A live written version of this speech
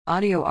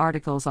Audio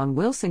articles on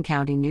Wilson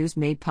County News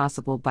made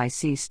possible by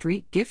C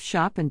Street Gift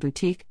Shop and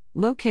Boutique,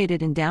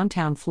 located in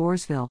downtown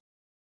Floresville.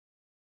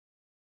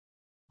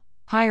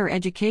 Higher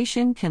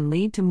education can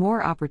lead to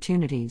more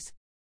opportunities.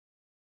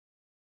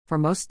 For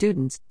most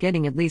students,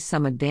 getting at least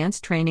some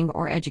advanced training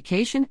or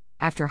education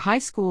after high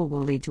school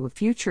will lead to a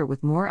future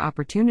with more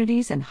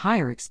opportunities and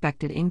higher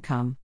expected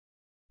income.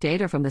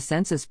 Data from the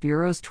Census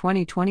Bureau's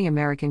 2020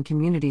 American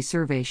Community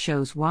Survey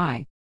shows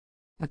why.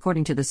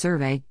 According to the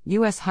survey,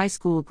 U.S. high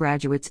school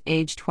graduates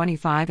aged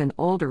 25 and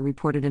older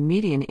reported a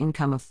median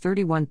income of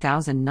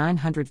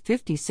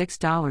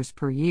 $31,956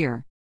 per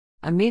year.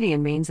 A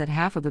median means that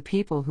half of the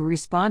people who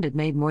responded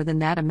made more than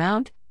that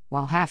amount,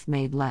 while half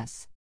made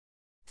less.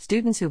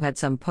 Students who had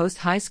some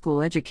post-high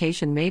school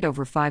education made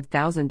over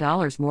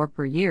 $5,000 more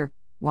per year,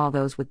 while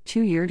those with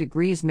two-year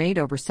degrees made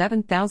over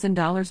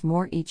 $7,000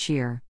 more each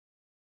year.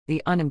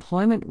 The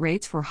unemployment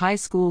rates for high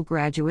school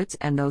graduates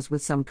and those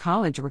with some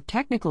college or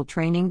technical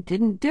training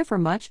didn't differ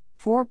much,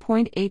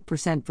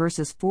 4.8%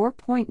 versus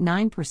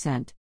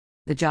 4.9%.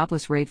 The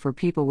jobless rate for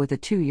people with a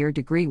two-year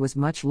degree was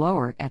much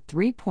lower at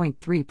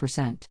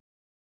 3.3%.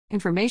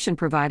 Information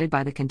provided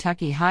by the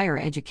Kentucky Higher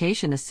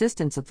Education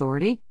Assistance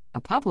Authority,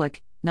 a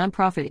public,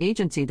 nonprofit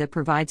agency that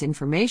provides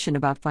information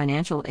about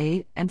financial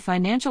aid and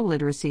financial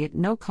literacy at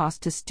no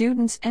cost to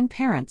students and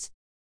parents.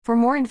 For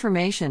more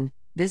information,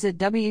 visit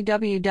www.kia.com.